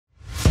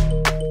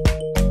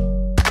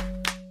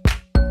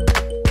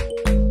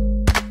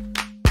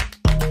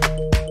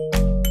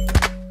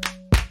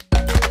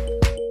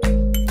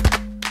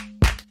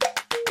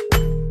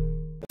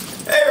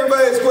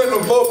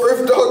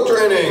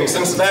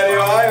Cincinnati,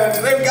 Ohio, and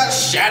today we got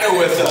Shadow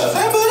with us.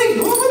 Hi, buddy.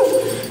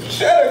 Woo-hoo.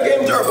 Shadow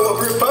came to our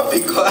Bulletproof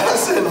puppy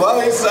class, and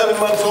while he's 7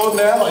 months old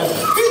now, and he's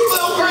a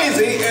little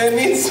crazy and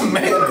needs some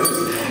manners.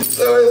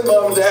 So his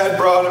mom and dad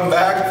brought him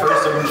back for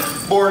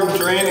some board and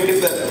train to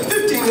get that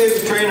 15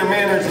 days of trainer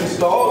manners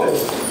installed. And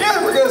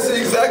yeah, we're gonna see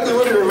exactly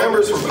what he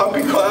remembers from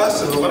puppy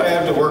class and what I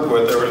have to work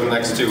with over the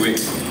next 2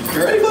 weeks.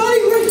 You ready, buddy?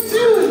 What are you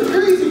doing,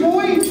 crazy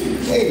boy?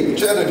 Hey,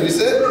 Shadow, do you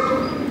sit?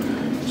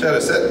 Shadow,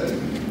 sit.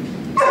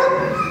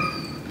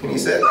 Can you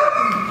sit?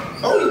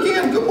 Oh, you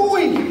can. Good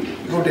boy. You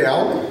go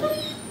down.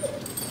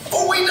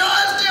 Oh, he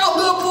does down.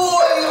 Good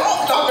boy.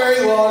 Oh, not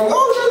very long.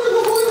 Oh, that's a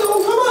good boy.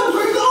 Oh, come on.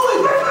 Where are you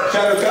going?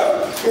 Shadow,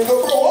 come. You're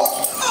going to go for a walk?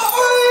 Oh,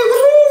 hey,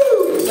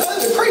 woohoo! That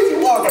is a crazy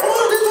walk. Come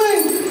on, this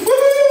way.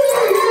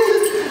 Woohoo!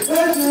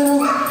 There he is.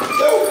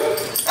 So,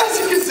 as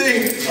you can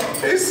see,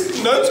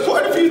 he knows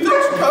quite a few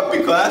things from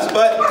puppy class,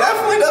 but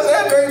definitely doesn't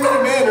have very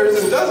many manners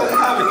and doesn't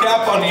have a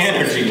cap on the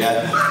energy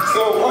yet.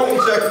 So why don't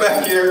you check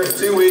back here in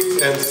 2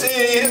 weeks and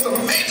see his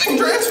amazing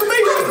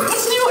transformation.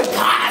 Let's do it.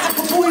 Ah,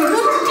 that's a boy.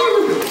 Let's do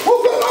it. Oh,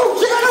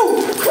 Shadow.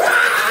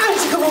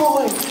 Ah, come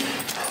on.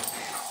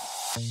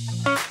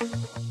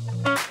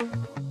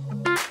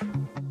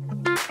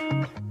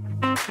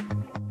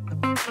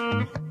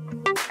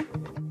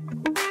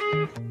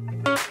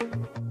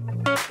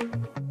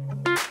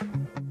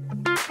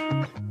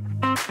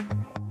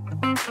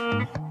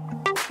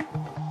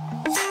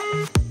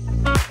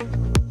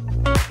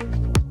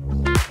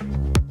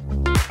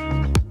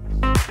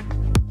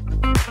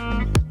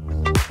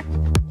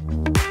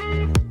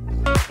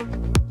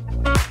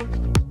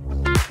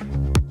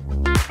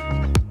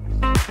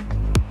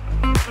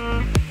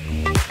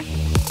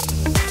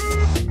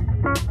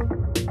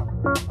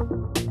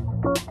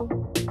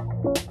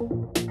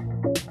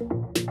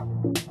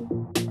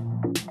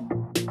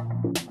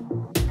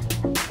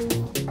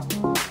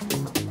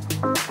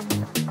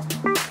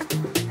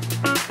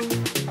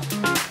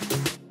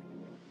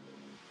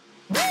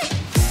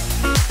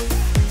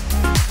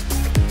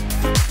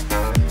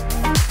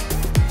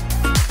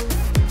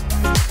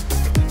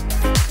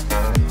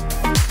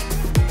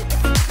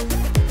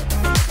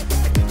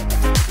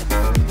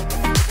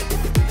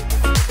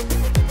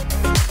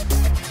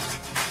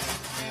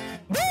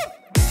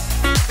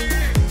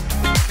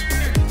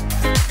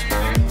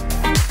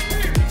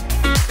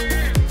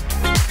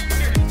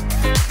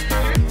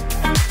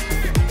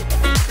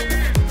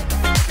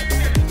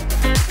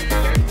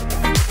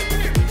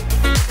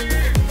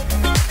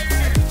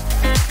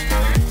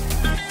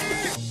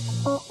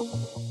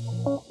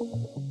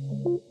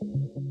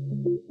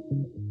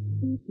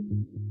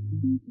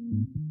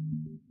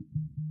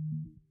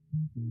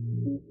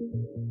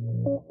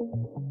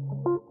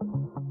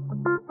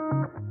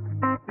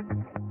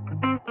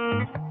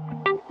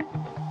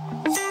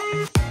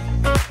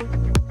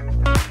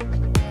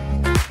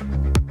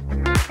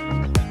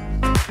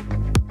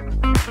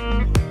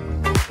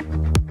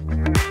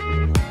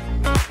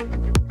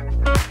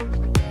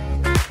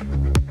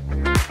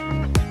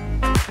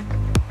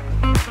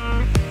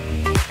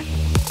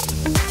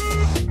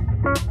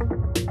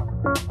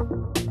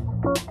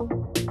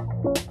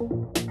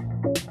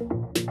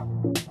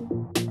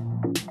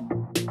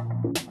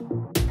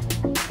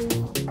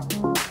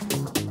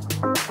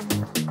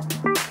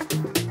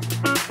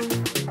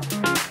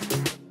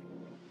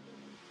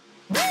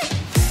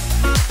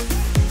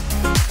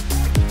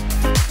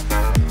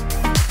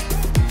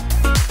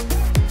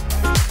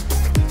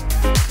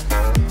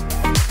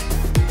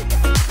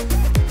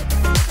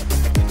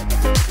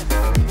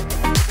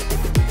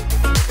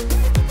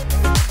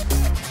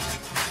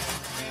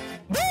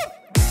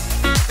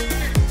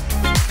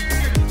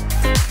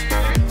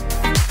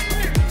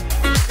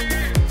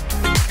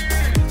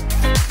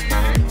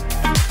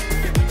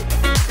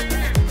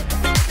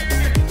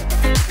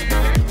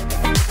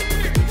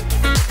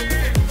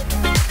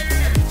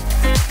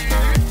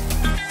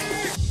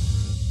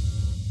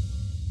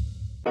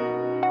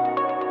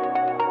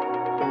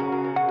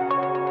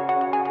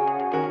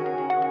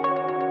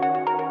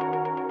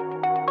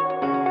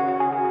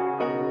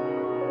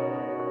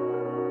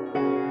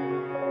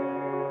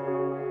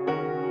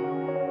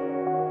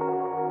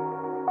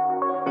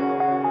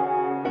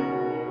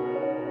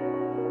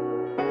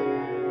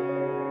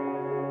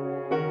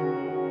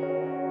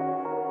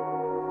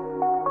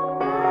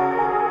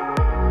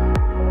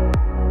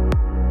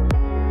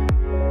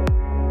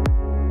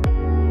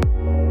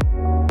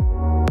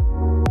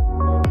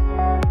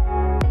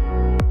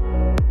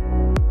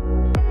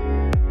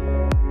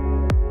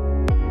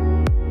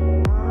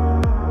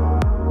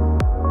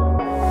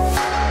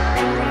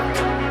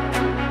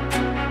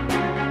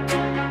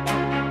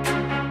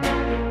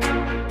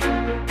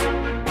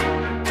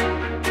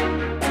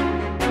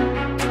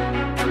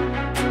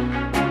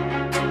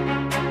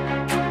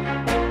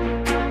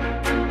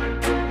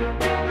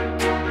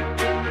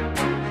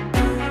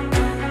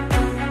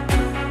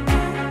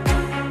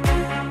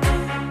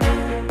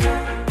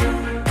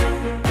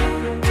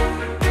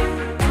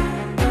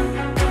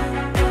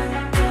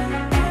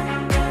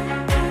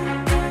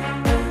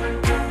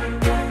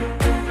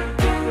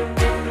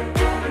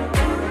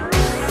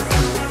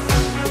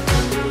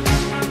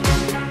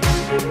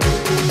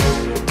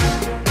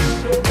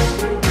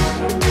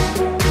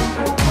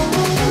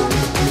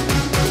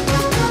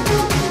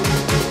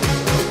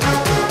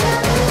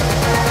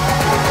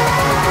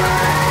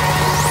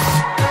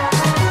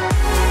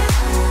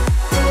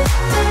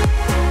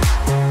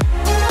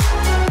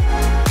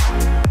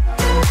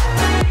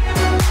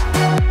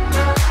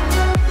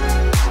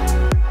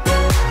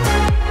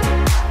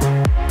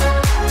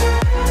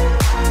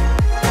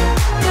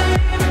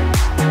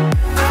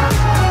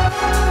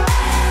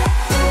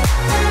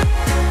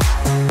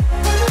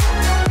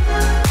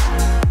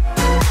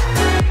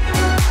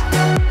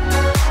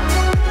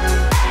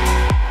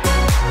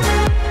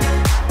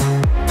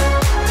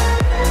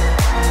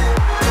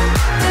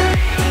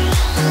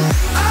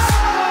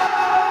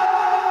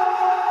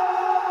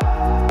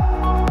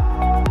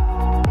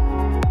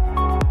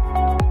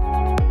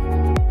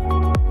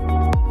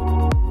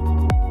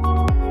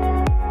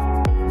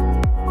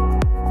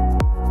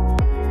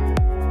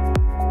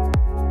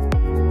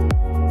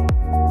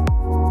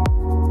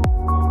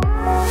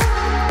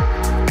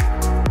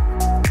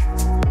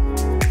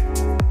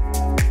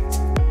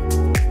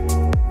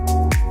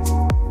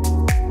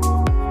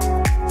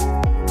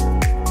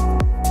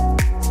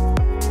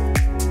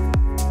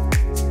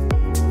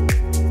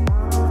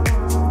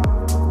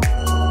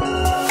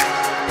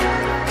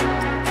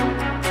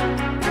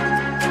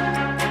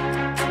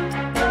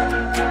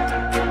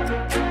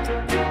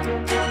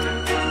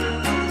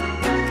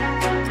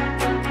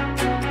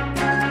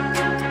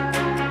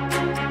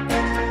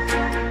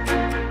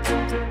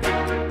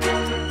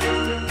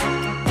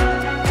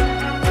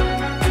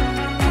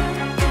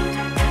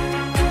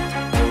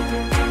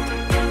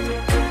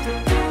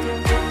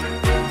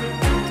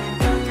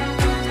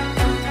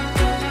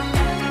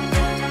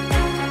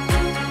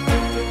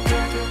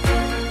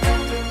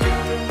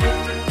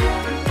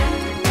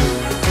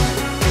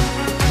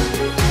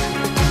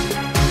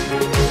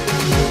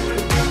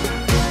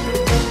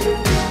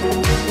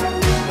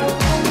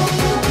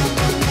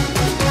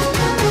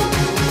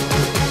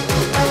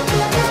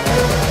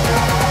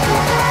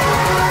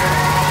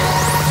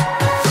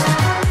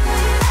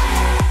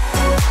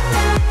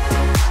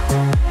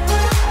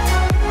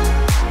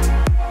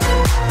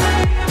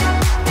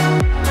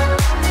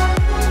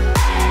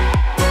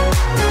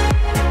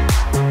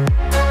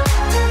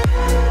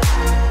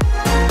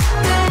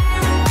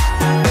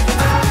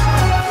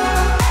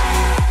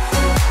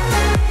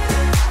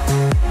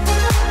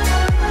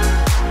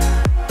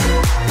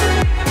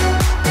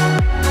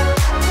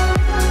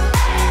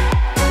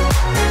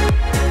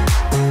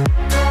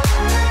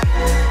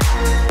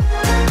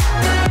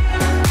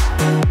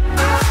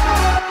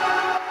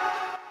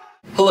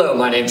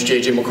 name's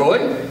JJ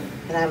McCoy.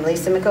 And I'm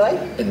Lisa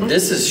McCoy. And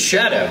this is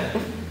Shadow.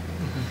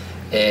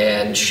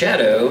 And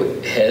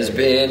Shadow has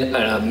been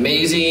an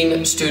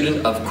amazing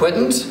student of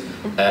Quentin's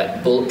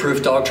at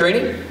Bulletproof Dog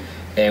Training.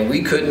 And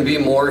we couldn't be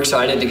more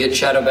excited to get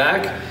Shadow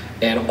back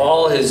and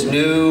all his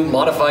new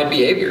modified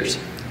behaviors.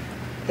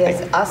 He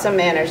has awesome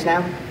manners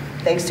now,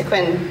 thanks to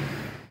Quentin.